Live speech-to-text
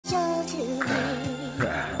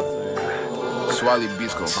Swally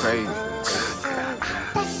beats go crazy.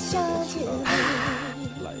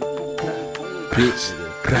 Bitch,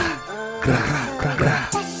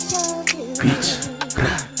 bitch,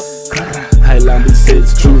 Highline be say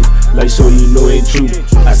it's true, like show you know it ain't true.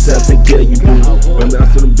 I said I'll take care of you, boo. Run down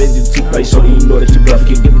to them bitches too, like show you know that you bluff.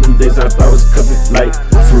 Can't give me them days I thought I was coming, like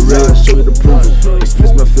for real, show you the proof.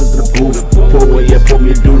 Express my feelings to the booth. Pour one, yeah, pour me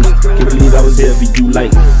a deuce. Can't believe I was there for you, like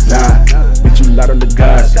nah. Bitch, you lied on the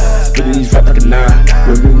guys. Spitting these rap like a nine.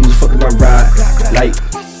 When movies fucking my ride, like.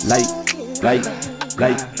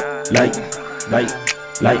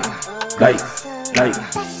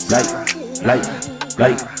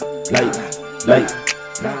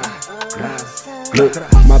 Look,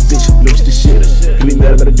 my bitch looks the shit. Give me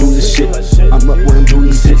mad, I gotta do this shit. I'm up when I'm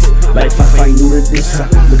doing these hits. Like if I ain't new to this.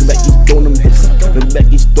 Looking back, he's throwing them hits. Looking back,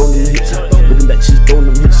 he's throwing them hits. Looking back, she's throwing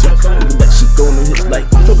them hits. Looking back, she's throwing them hits. Like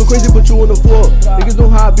talking crazy, put you on the floor. Niggas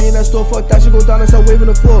know how I be in that store. Fuck that, she go down and start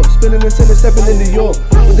waving the floor. Spinning and sending, stepping in New York.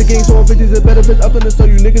 With the gang on 50s and better bitch up in the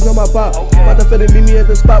store. You niggas on my pop. About to fit and meet me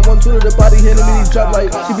at the spot. 1, 2 to the body, handing me these drop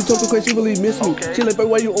like. She be talking crazy, she really miss me. She like,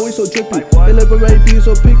 why you always so drippy? They like, why you being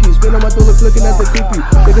so picky? Spin on my door, looking at the creepy.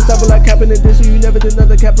 Niggas stopping like capping and dissing. You never did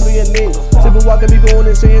nothing, capping on your name. Sipping walking me going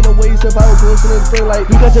and saying the way you said I was doing something spring like.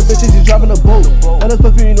 You got your bitches, you driving a boat. Let us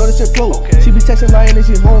perfume, you know this shit float. She be texting, lying, and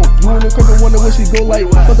she home. You in the crib and wonder where she go like.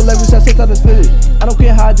 Fuck the leverage, I 6 out is fitted. I don't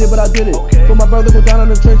care how I did, but I did it. For my brother, go down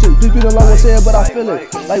in the trenches. Please be the long one, say it, but I feel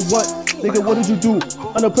it. Like what? Nigga, what did you do?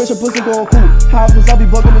 Under pressure, pussy going cool. How was I be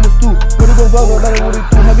bugging in the stool? Pretty go bug, let it what it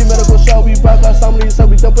do. Heavy medical shot, we rock like somebody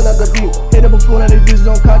yourself, we dumping at the beat. Hit it before that they bitches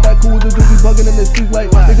on contact, cool. The dudes be bugging in the streets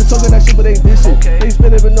like. Niggas talking that shit, but they dish it. They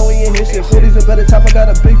spin it, but no, he ain't hit shit. 40s and better top, I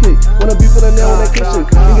got a big hit. Wanna be for the nail when they kiss it.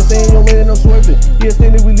 Niggas saying your lady, no swerving. Yeah,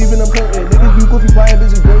 saying that we leaving them hurting. Niggas be goofy, buying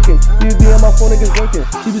bitches working. DSD on my phone, niggas working.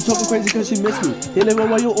 She be talking crazy cause she miss me. They never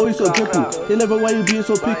why you always so drippy. They never why you being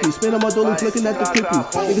so picky. Spin on my dolly, looking at the kippies.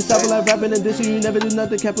 Niggas stopping like rapping and dissing. You never did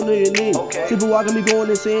nothing, capping on your name. She be walking me going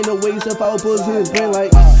and saying the way yourself, I would put in his brain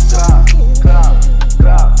like.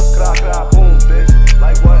 Boom, bitch.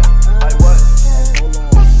 Like what? Like what?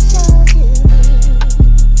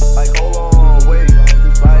 Like hold on, wait.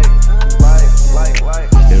 Like.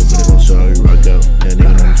 Everybody gon' show how you rock out. That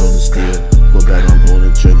nigga know I'm told to steal. Go back, I'm pulling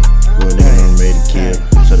the trigger. Boy, nigga know I'm ready to kill.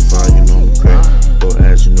 Certified, you know I'm a crack. Go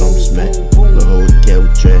ass, you know I'm a smack. Go hold the cat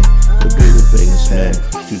with track. The big with bacon smack.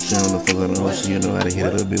 You chill on the fuck on the ocean, you know how to hit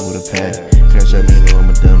a little bit with a pad. Cash out me, you know I'm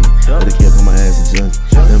a dummy. Let the kid put my ass in junkie.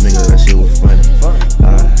 Them niggas, that shit was funny.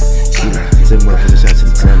 Shit, 7 motherfuckers shot to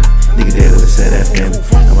the tummy. Nigga dead with a sad ass family.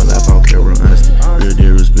 I'm alive, I don't care, real honesty. Real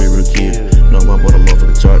deal, real spirit, real kid. No, I'm on the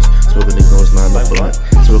motherfucking charts. Smoking niggas, know it's not like blunt.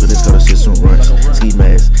 Smoking this kind of shit, some runs. Ski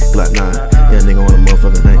mask, Glock 9. Yeah, nigga on a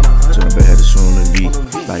motherfucking night. Turn back, had to show on the beat.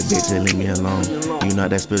 Like, bitch, leave me alone. You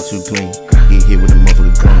not that spill too clean. Get hit with a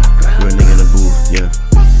motherfucking gun. Real nigga in the booth, yeah.